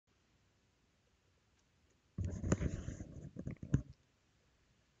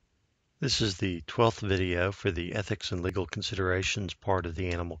This is the 12th video for the Ethics and Legal Considerations part of the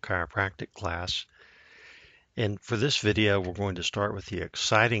Animal Chiropractic class. And for this video, we're going to start with the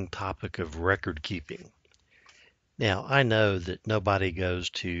exciting topic of record keeping. Now, I know that nobody goes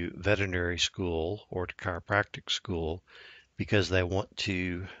to veterinary school or to chiropractic school because they want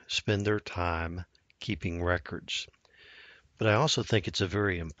to spend their time keeping records. But I also think it's a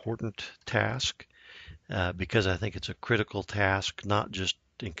very important task because I think it's a critical task, not just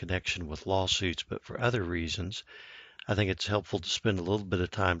in connection with lawsuits, but for other reasons. I think it's helpful to spend a little bit of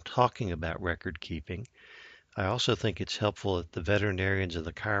time talking about record keeping. I also think it's helpful that the veterinarians and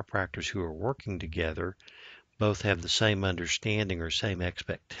the chiropractors who are working together both have the same understanding or same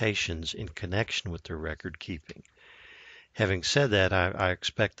expectations in connection with their record keeping. Having said that, I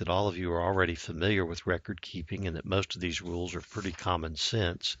expect that all of you are already familiar with record keeping and that most of these rules are pretty common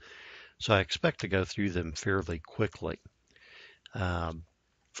sense, so I expect to go through them fairly quickly.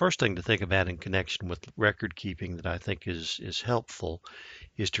 First thing to think about in connection with record keeping that I think is helpful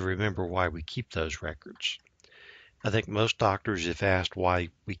is to remember why we keep those records. I think most doctors, if asked why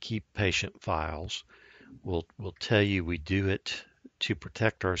we keep patient files, will tell you we do it to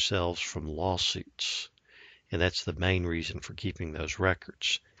protect ourselves from lawsuits. And that's the main reason for keeping those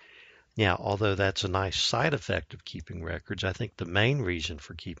records. Now, although that's a nice side effect of keeping records, I think the main reason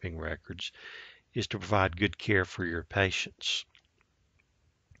for keeping records is to provide good care for your patients.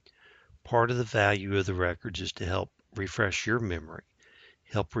 Part of the value of the records is to help refresh your memory,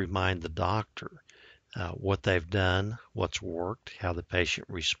 help remind the doctor what they've done, what's worked, how the patient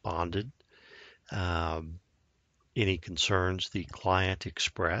responded, any concerns the client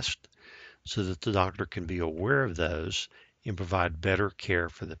expressed, so that the doctor can be aware of those and provide better care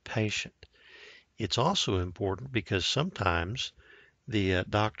for the patient. It's also important because sometimes the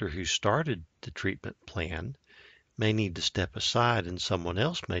doctor who started the treatment plan may need to step aside and someone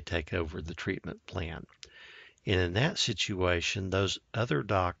else may take over the treatment plan. And in that situation, those other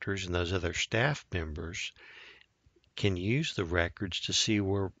doctors and those other staff members can use the records to see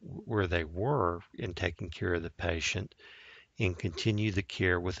where they were in taking care of the patient and continue the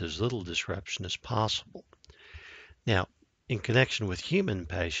care with as little disruption as possible. Now, in connection with human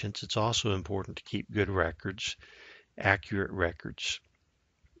patients, it's also important to keep good records, accurate records,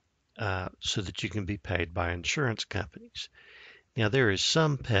 so that you can be paid by insurance companies. Now, there is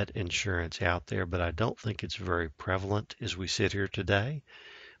some pet insurance out there, but I don't think it's very prevalent as we sit here today.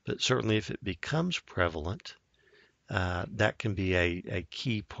 But certainly if it becomes prevalent, that can be a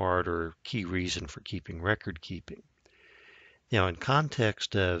key part or key reason for keeping record keeping. Now, in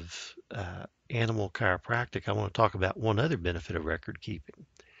context of animal chiropractic, I want to talk about one other benefit of record keeping.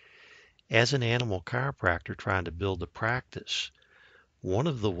 As an animal chiropractor trying to build a practice, one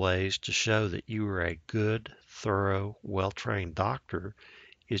of the ways to show that you are a good, thorough, well-trained doctor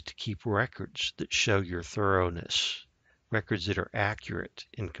is to keep records that show your thoroughness, records that are accurate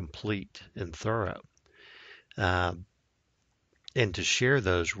and complete and thorough, and to share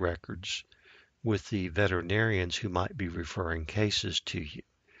those records with the veterinarians who might be referring cases to you.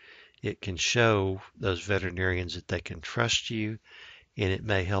 It can show those veterinarians that they can trust you, and it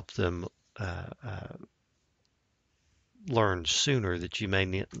may help them learn sooner that you may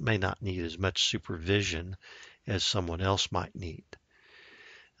not need as much supervision as someone else might need.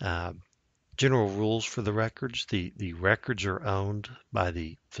 General rules for the records. The records are owned by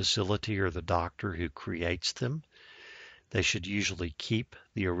the facility or the doctor who creates them. They should usually keep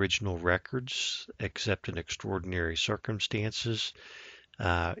the original records except in extraordinary circumstances.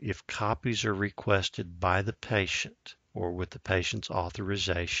 If copies are requested by the patient or with the patient's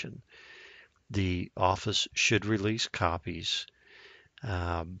authorization, the office should release copies.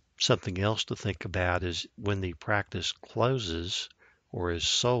 Something else to think about is when the practice closes or is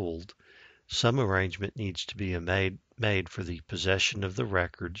sold, some arrangement needs to be made for the possession of the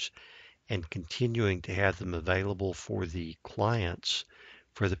records and continuing to have them available for the clients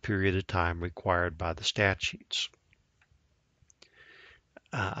for the period of time required by the statutes.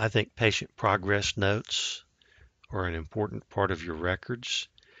 I think patient progress notes are an important part of your records.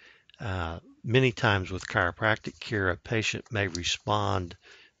 Many times with chiropractic care, a patient may respond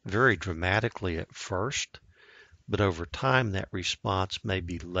very dramatically at first, but over time that response may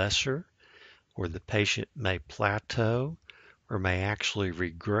be lesser, or the patient may plateau, or may actually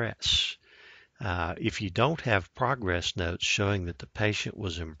regress. If you don't have progress notes showing that the patient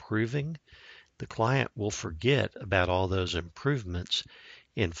was improving, the client will forget about all those improvements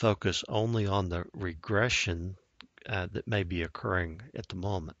and focus only on the regression that may be occurring at the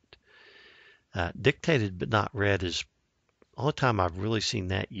moment. Dictated but not read is the only time I've really seen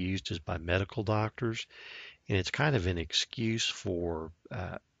that used is by medical doctors, and it's kind of an excuse for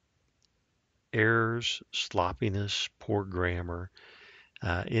errors, sloppiness, poor grammar,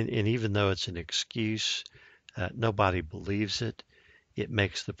 and even though it's an excuse, nobody believes it. It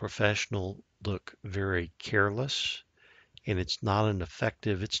makes the professional look very careless, and it's not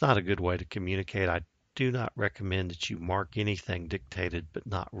a good way to communicate. I do not recommend that you mark anything dictated but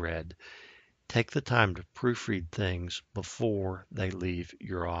not read. Take the time to proofread things before they leave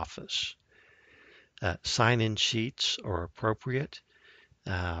your office. Sign-in sheets are appropriate.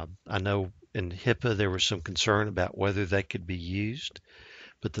 I know in HIPAA there was some concern about whether they could be used,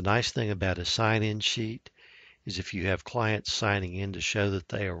 but the nice thing about a sign-in sheet is if you have clients signing in to show that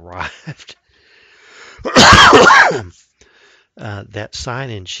they arrived, that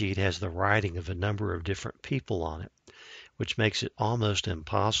sign-in sheet has the writing of a number of different people on it, which makes it almost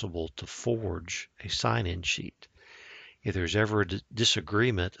impossible to forge a sign-in sheet. If there's ever a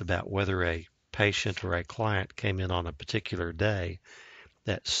disagreement about whether a patient or a client came in on a particular day,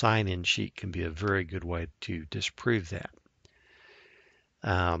 that sign-in sheet can be a very good way to disprove that.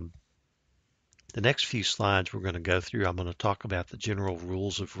 The next few slides we're going to go through, I'm going to talk about the general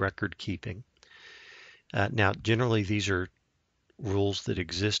rules of record keeping. Now, generally, these are rules that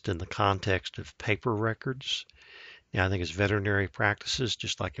exist in the context of paper records. Now, I think as veterinary practices,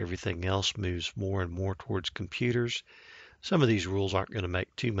 just like everything else, moves more and more towards computers, some of these rules aren't going to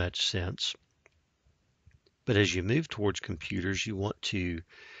make too much sense. But as you move towards computers, you want to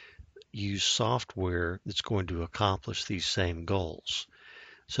use software that's going to accomplish these same goals.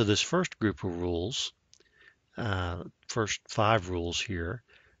 So this first group of rules, first 5 rules here: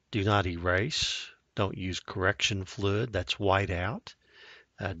 do not erase, don't use correction fluid, that's white out,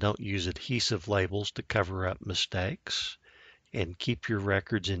 don't use adhesive labels to cover up mistakes, and keep your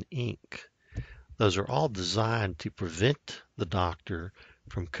records in ink. Those are all designed to prevent the doctor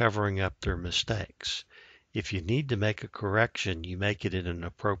from covering up their mistakes. If you need to make a correction, you make it in an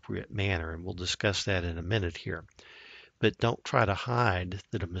appropriate manner, and we'll discuss that in a minute here. But don't try to hide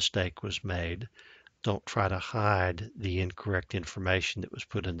that a mistake was made. Don't try to hide the incorrect information that was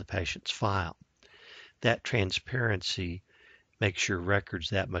put in the patient's file. That transparency makes your records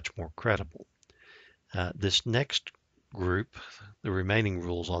that much more credible. This next group, the remaining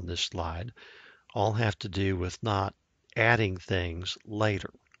rules on this slide, all have to do with not adding things later.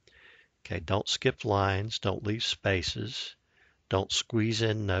 Okay, don't skip lines, don't leave spaces, don't squeeze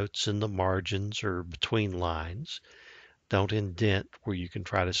in notes in the margins or between lines, don't indent where you can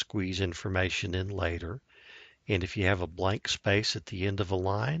try to squeeze information in later, and if you have a blank space at the end of a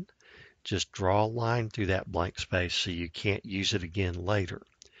line, just draw a line through that blank space so you can't use it again later.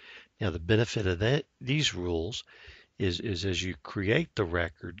 Now, the benefit of these rules is as you create the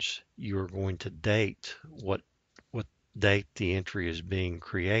records, you're going to date what date the entry is being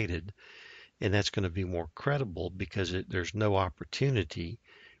created, and that's going to be more credible because there's no opportunity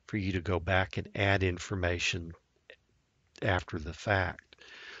for you to go back and add information after the fact.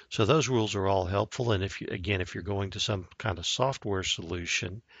 So those rules are all helpful, and if you're going to some kind of software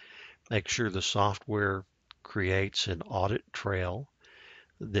solution, make sure the software creates an audit trail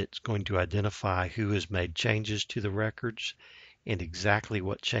that's going to identify who has made changes to the records and exactly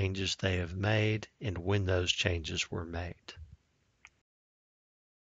what changes they have made and when those changes were made.